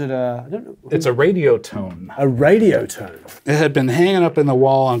National or is it a? I don't know. It's a radio tone. A radio tone. It had been hanging up in the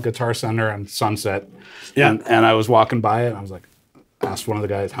wall on Guitar Center on Sunset. Yeah. And I was walking by it and I was like, asked one of the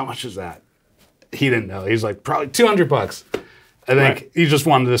guys, how much is that? He didn't know. He's like, probably $200. I think he just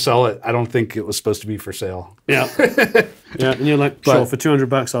wanted to sell it. I don't think it was supposed to be for sale. Yeah. Yeah. And you're like, sure, for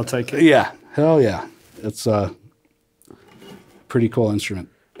 $200, I'll take it. Yeah. Hell yeah. It's a pretty cool instrument.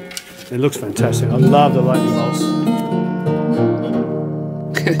 It looks fantastic. I love the lightning bolts.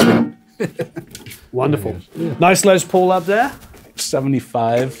 Wonderful. Yeah. Nice Les Paul up there.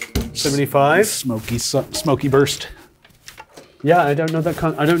 75. 75. Smoky burst. Yeah, I don't know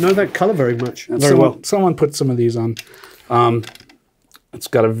that color very much. Someone put some of these on. It's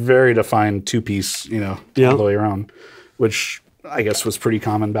got a very defined two-piece, you know, all the way around, which I guess was pretty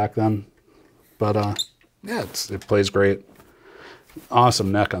common back then. But yeah, it plays great.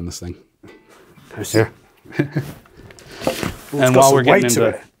 Awesome neck on this thing. Here. And while we're getting into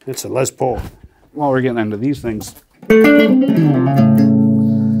it, it's a Les Paul. While we're getting into these things.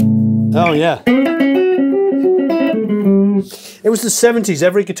 Oh yeah. It was the 70s.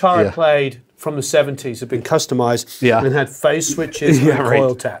 Every guitar I played from the 70s had been customized and had phase switches and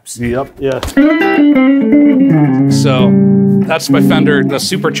coil taps. Yep. Yeah. So that's my Fender, the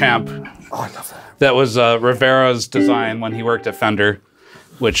Super Champ. Oh, I love that. That was Rivera's design when he worked at Fender,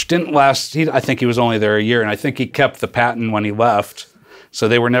 which didn't last. I think he was only there a year, and I think he kept the patent when he left. So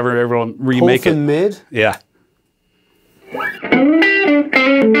they were never able to remake it. Mid? Yeah.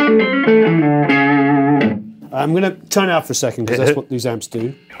 I'm going to turn it out for a second because that's what these amps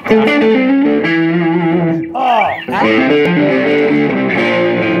do.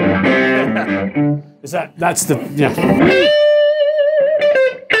 That's the, yeah.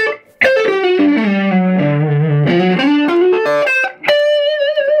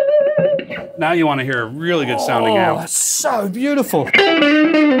 Now you want to hear a really good sounding amp. That's so beautiful.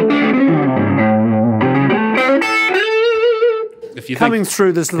 If you Coming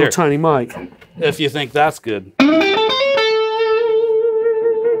through this little tiny mic. If you think that's good.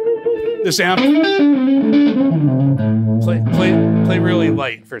 This amp, play really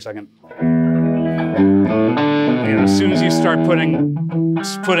light for a second. You know, as soon as you start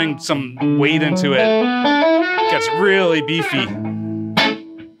putting some weight into it, it gets really beefy.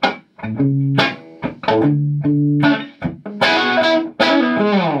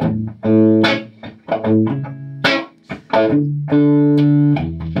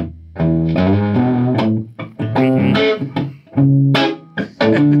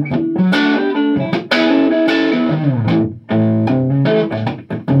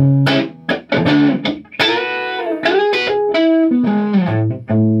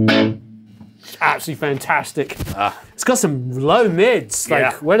 Absolutely fantastic. It's got some low mids.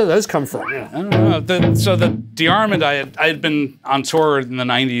 Like, where do those come from? I don't know. So the DeArmond, I had been on tour in the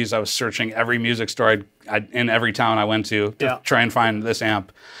 90s. I was searching every music store in every town I went to try and find this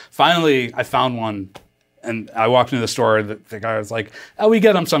amp. Finally, I found one. And I walked into the store, the guy was like, oh, we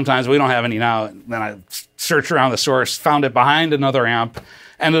get them sometimes, we don't have any now. And then I searched around the store, found it behind another amp,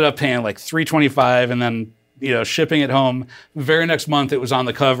 ended up paying like $325 and then, you know, shipping it home. The very next month, it was on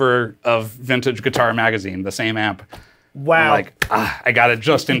the cover of Vintage Guitar Magazine, the same amp. Wow. I'm like, I got it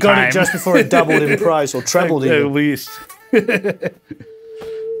just in time. Got it just before it doubled in price or trebled even. At least.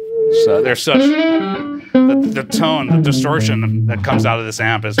 So there's such, the tone, the distortion that comes out of this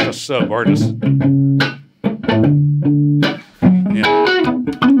amp is just so gorgeous. Yeah.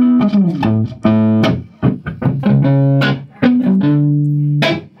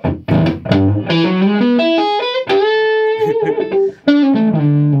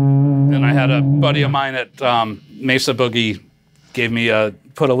 And I had a buddy of mine at Mesa Boogie gave me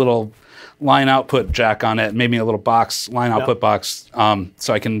put a little line output jack on it, made me a little box, line output box,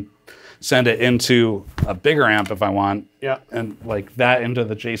 so I can send it into a bigger amp if I want. Yeah. And like that into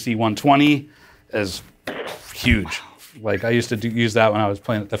the JC 120 is huge. Like I used to use that when I was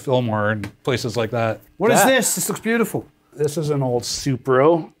playing at the Fillmore and places like that. What is this? This looks beautiful. This is an old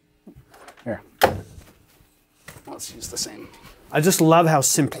Supro. Here. Let's use the same. I just love how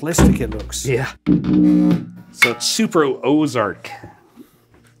simplistic it looks. Yeah. So it's Supro Ozark.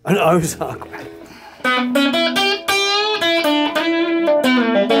 An Ozark.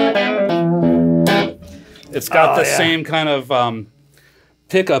 It's got the same kind of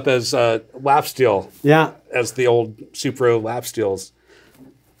pickup as lap steel. Yeah. As the old Supro lap steels.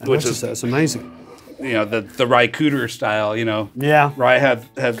 Which is that's amazing. You know, the Ry Cooter style, you know. Yeah. Ry had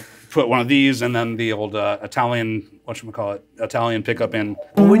put one of these and then the old Italian, whatchamacallit, Italian pickup in.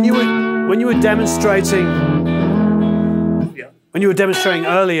 When you were demonstrating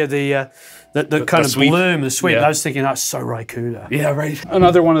earlier the kind of sweep. bloom, the sweep, Yeah. I was thinking that's so Ry Cooter. Yeah, right.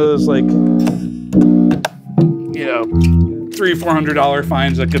 Another one of those like, you know, $300-400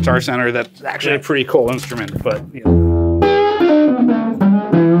 finds at Guitar Center. That's actually a pretty cool instrument, but you know.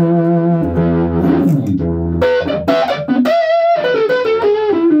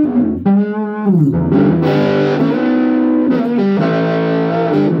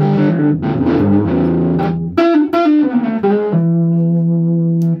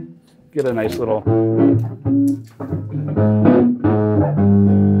 Get a nice little.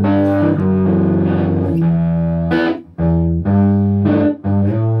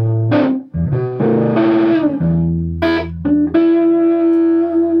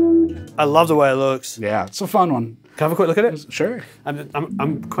 I love the way it looks. Yeah, it's a fun one. Can I have a quick look at it? Sure.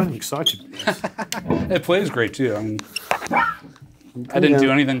 I'm quite excited. It plays great too. I mean, I didn't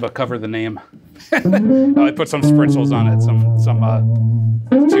do anything but cover the name. I put some spritzels on it,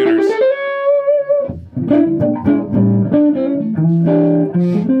 some tuners.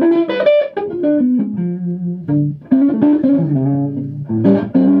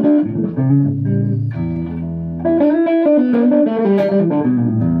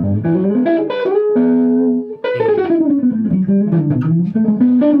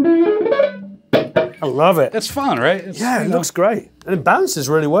 I love it. It's fun, right? It's, Yeah, it looks great. And it balances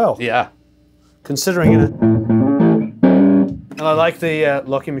really well. Yeah. Considering it. And I like the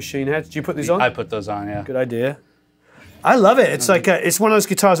locking machine heads. Did you put these on? I put those on, yeah. Good idea. I love it. It's like it's one of those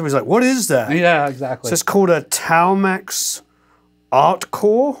guitars where it's like, what is that? Yeah, exactly. So it's called a Talmax Art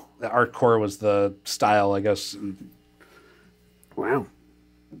Core. The Art Core was the style, I guess. Wow.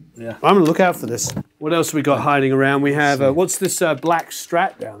 Yeah. I'm gonna look out for this. What else have we got hiding around? We have what's this black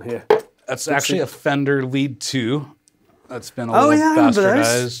Strat down here? That's actually a Fender Lead 2. That's been a Oh, little yeah, I remember those.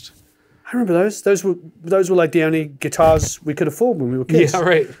 bastardized. I remember those. Those were like the only guitars we could afford when we were kids. Yeah,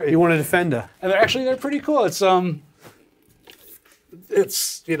 right. You wanted a Fender. And they're pretty cool. It's you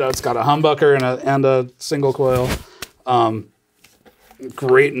know, it's got a humbucker and a single coil.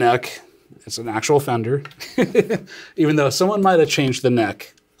 Great neck. It's an actual Fender, even though someone might have changed the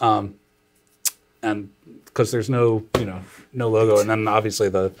neck, and because there's no logo, and then obviously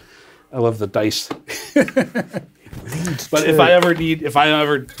I love the dice. But if I'm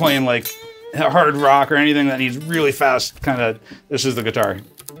ever playing like hard rock or anything that needs really fast, this is the guitar.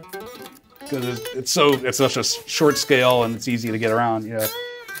 Because it's such a short scale and it's easy to get around, you know.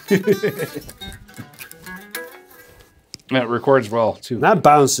 And it records well too. That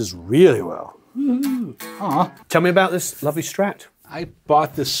balances really well. Aw. Tell me about this lovely Strat. I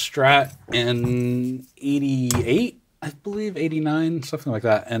bought this Strat in '88, I believe, '89, something like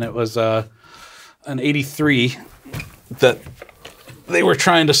that, and it was an '83 that they were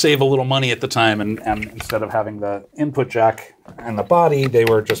trying to save a little money at the time, and instead of having the input jack and the body, they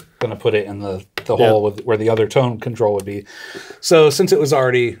were just going to put it in the hole where the other tone control would be. So since it was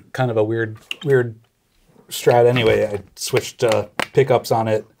already kind of a weird Strat anyway, I switched pickups on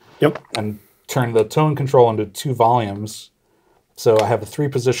it. Yep. And turned the tone control into 2 volumes. So I have a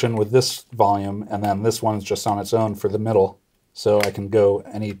 3-position with this volume, and then this one's just on its own for the middle. So I can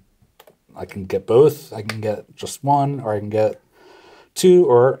I can get both, I can get just one, or I can get 2,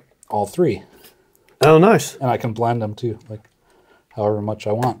 or all 3. Oh, nice. And I can blend them too, like however much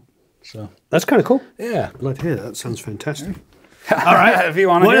I want. So That's kind of cool. yeah. Glad to hear that. That sounds fantastic. All right. If you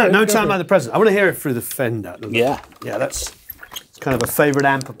want to Well, hear it, no go time for like it. the present. I want to hear it through the Fender. Yeah. Yeah, it's kind of a favorite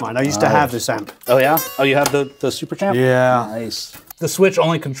amp of mine. I used to have this amp. Oh yeah? Oh, you have the Super Champ? Yeah. Nice. The switch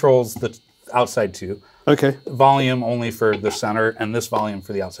only controls the outside 2. Okay. Volume only for the center, and this volume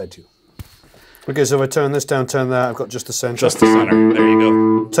for the outside 2. Okay, so if I turn this down, turn that, I've got just the center. Just the center. There you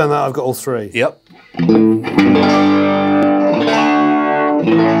go. Turn that, I've got all 3. Yep.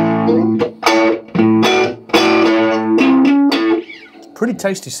 Pretty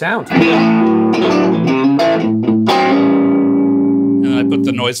tasty sound. And then I put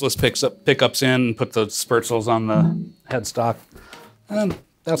the noiseless pickups in, put the Spritzels on the headstock, and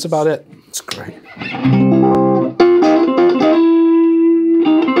that's about it. It's great.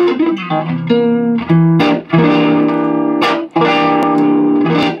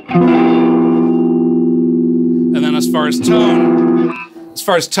 And then as far as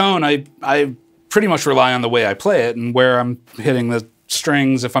tone, I pretty much rely on the way I play it and where I'm hitting the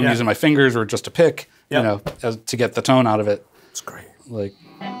strings if I'm using my fingers or just a pick, you know, to get the tone out of it. It's great. Like.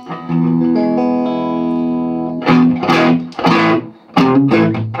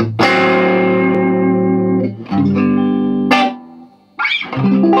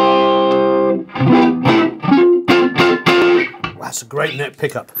 That's a great neck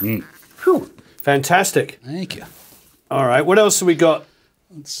pickup. Whew. Fantastic. Thank you. All right, what else have we got?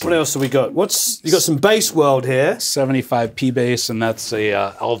 What else have we got? You got some bass world here. 75 P bass, and that's a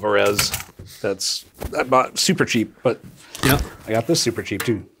Alvarez. I bought super cheap, but I got this super cheap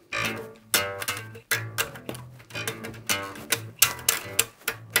too.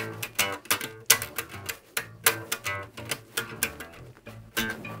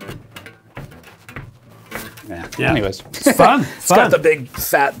 Yeah. Anyways, it's fun. It's got the big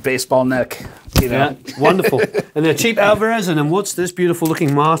fat baseball neck. You know? Yeah, wonderful. And they're cheap Alvarez, and then what's this beautiful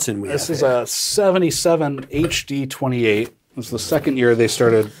looking Martin? This is a 77 HD 28. It was the second year they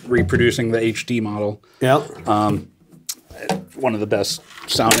started reproducing the HD model. Yeah. One of the best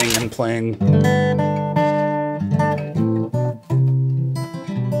sounding and playing.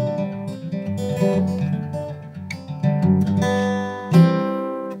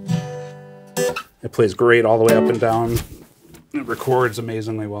 It plays great all the way up and down. It records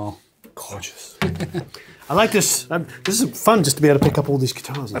amazingly well. Gorgeous. I like this. This is fun just to be able to pick up all these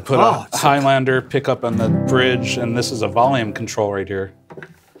guitars. I put a Highlander pickup on the bridge, and this is a volume control right here.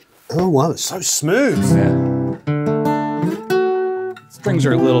 Oh, wow, it's so smooth. Yeah. Strings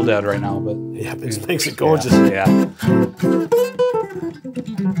are a little dead right now, but... Yeah, but it makes it gorgeous. Yeah.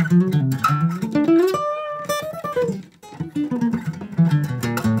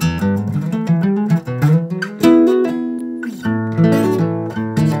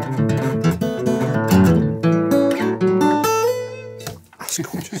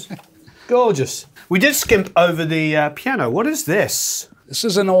 Gorgeous. Gorgeous. We did skimp over the piano. What is this? This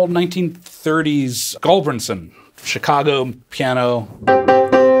is an old 1930s Ronson Chicago piano.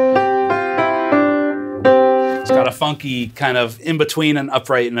 It's got a funky kind of in between an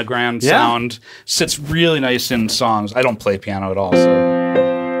upright and a grand sound. Sits really nice in songs. I don't play piano at all, so.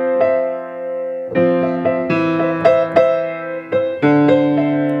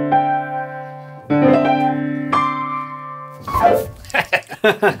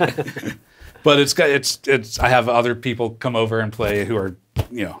 But I have other people come over and play who are,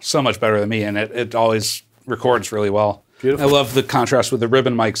 you know, so much better than me, and it always records really well. Beautiful. I love the contrast with the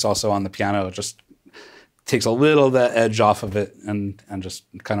ribbon mics also on the piano. It just takes a little of the edge off of it and just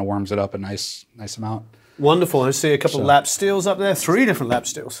kind of warms it up a nice amount. Wonderful. I see a couple of lap steels up there. 3 different lap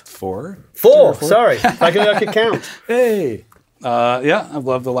steels. Four, sorry. I could count. Hey. Yeah, I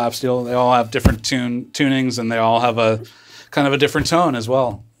love the lap steel. They all have different tunings, and they all have a kind of a different tone as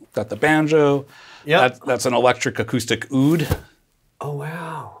well. Got the banjo. Yeah. That's an electric acoustic oud. Oh,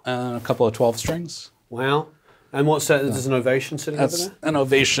 wow. And a couple of 12 strings. Wow. And what's that? There's an Ovation sitting over there? That's an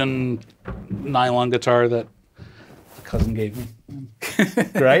Ovation nylon guitar that a cousin gave me.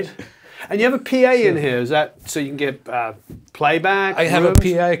 Great. And you have a PA in here. Is that so you can get playback? I have a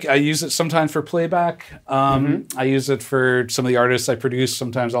PA. I use it sometimes for playback. I use it for some of the artists I produce.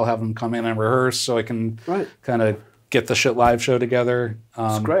 Sometimes I'll have them come in and rehearse so I can kind of get the shit live show together.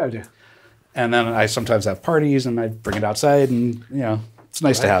 That's a great idea. And then I sometimes have parties and I bring it outside, and you know, it's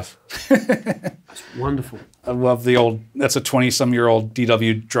nice to have. That's wonderful. I love that's a 20-some-year-old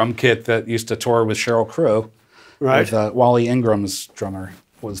DW drum kit that used to tour with Sheryl Crow. Right. With, Wally Ingram's drummer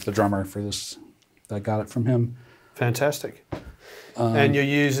was the drummer for this. I got it from him. Fantastic. And you're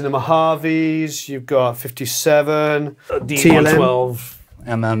using the Mojaves. You've got 57, D112,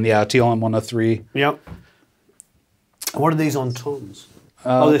 and then TLM 103. Yep. What are these on toms?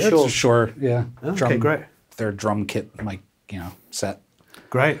 They're Shure, yeah. Okay, great. Their drum kit, set.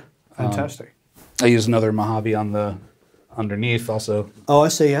 Great, fantastic. I use another Mojave on the underneath also. Oh, I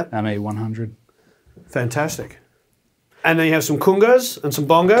see, yeah. MA 100. Fantastic. And then you have some congas and some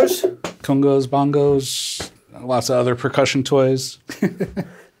bongos. Congas, bongos, lots of other percussion toys.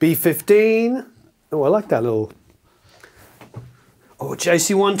 B15. Oh, I like that little... Oh,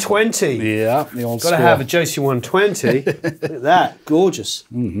 JC120. Yeah, the old school. Got to have a JC120. Look at that, gorgeous.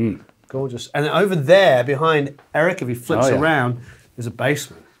 Mm-hmm. Gorgeous. And then over there, behind Eric, if he flips around, there's a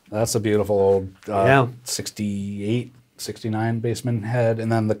basement. That's a beautiful old 68, 69 basement head.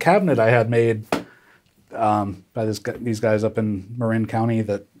 And then the cabinet I had made by these guys up in Marin County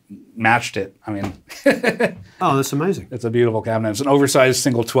that matched it. I mean... Oh, that's amazing. It's a beautiful cabinet. It's an oversized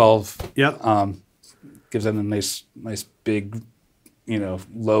single 12. Yep. Gives it a nice big...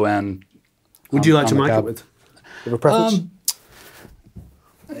 low end. Would you like to mic it with? Do you have a preference?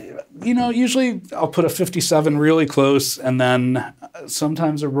 You know, usually I'll put a 57 really close, and then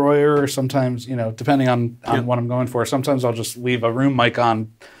sometimes a Royer, or sometimes, you know, depending on what I'm going for. Sometimes I'll just leave a room mic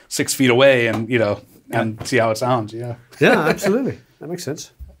on 6 feet away, and you know, and see how it sounds. Yeah. Yeah, absolutely. That makes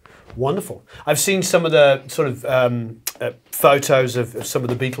sense. Wonderful. I've seen some of the sort of photos of some of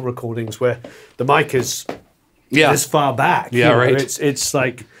the Beatle recordings where the mic is this far back. Yeah, you know, right. It's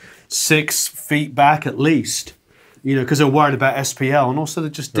like 6 feet back at least. You know, because they're worried about SPL, and also they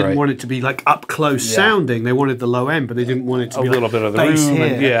just didn't want it to be like up close sounding. They wanted the low end, but they didn't want it to be a little bit of the bass room.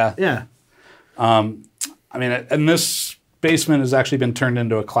 here. Yeah. I mean, and this basement has actually been turned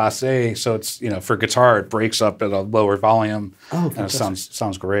into a Class A, so it's, you know, for guitar it breaks up at a lower volume. Oh, fantastic. And it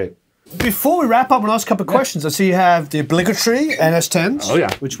sounds great. Before we wrap up and ask a couple of questions, I see you have the obligatory NS10s. Oh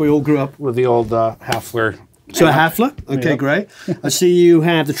yeah, which we all grew up with the old Hafler. So a Hafler, okay, great. I see you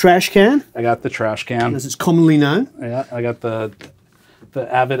have the trash can. I got the trash can, as it's commonly known. Yeah, I got the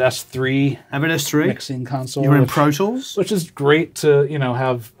Avid S3. Avid S3 mixing console. You're in Pro Tools, which is great to, you know,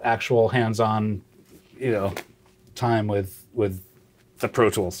 have actual hands-on, you know, time with the Pro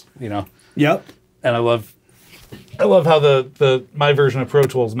Tools. You know. Yep. And I love how my version of Pro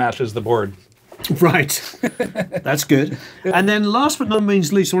Tools matches the board. Right, that's good. And then last but not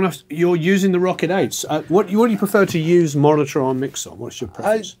least, you're using the Rocket 8s. What do you prefer to use, monitor or mixer? What's your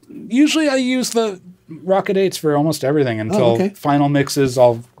preference? Usually I use the Rocket 8s for almost everything until final mixes.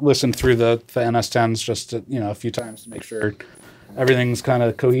 I'll listen through the NS10s just to, you know, a few times to make sure everything's kind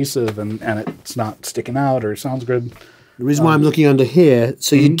of cohesive and it's not sticking out or sounds good. The reason why I'm looking under here,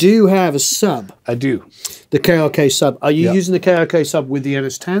 so you do have a sub. I do. The KRK sub. Are you using the KRK sub with the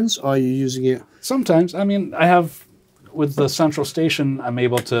NS10s, or are you using it? Sometimes. I mean, I have, with the central station, I'm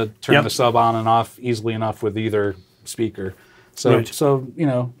able to turn the sub on and off easily enough with either speaker. So, you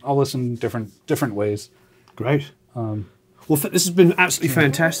know, I'll listen different ways. Great. Well, this has been absolutely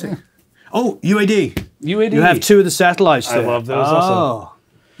fantastic. Oh, UAD. UAD. You have 2 of the satellites there. I love those also.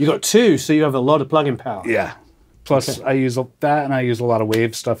 You got 2, so you have a lot of plug-in power. Yeah. Plus, I use that, and I use a lot of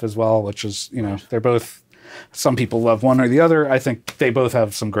wave stuff as well, which is, you know, they're both. Some people love one or the other. I think they both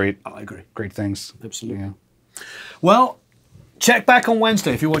have some great. I agree. Great things. Absolutely. Yeah. Well, check back on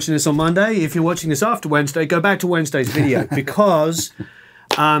Wednesday if you're watching this on Monday. If you're watching this after Wednesday, go back to Wednesday's video because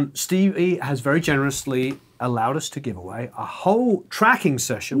Stevie has very generously allowed us to give away a whole tracking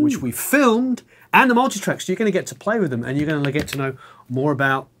session, which we filmed, and the multi-tracks. So you're going to get to play with them, and you're going to get to know more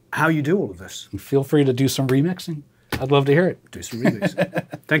about how you do all of this. And feel free to do some remixing. I'd love to hear it. Do some remixing.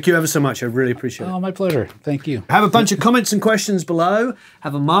 Thank you ever so much. I really appreciate it. Oh, my pleasure. Thank you. Have a bunch of comments and questions below.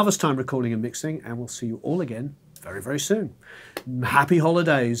 Have a marvelous time recording and mixing, and we'll see you all again very, very soon. Happy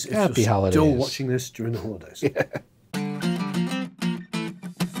holidays. Happy holidays. Still watching this during the holidays. Yeah.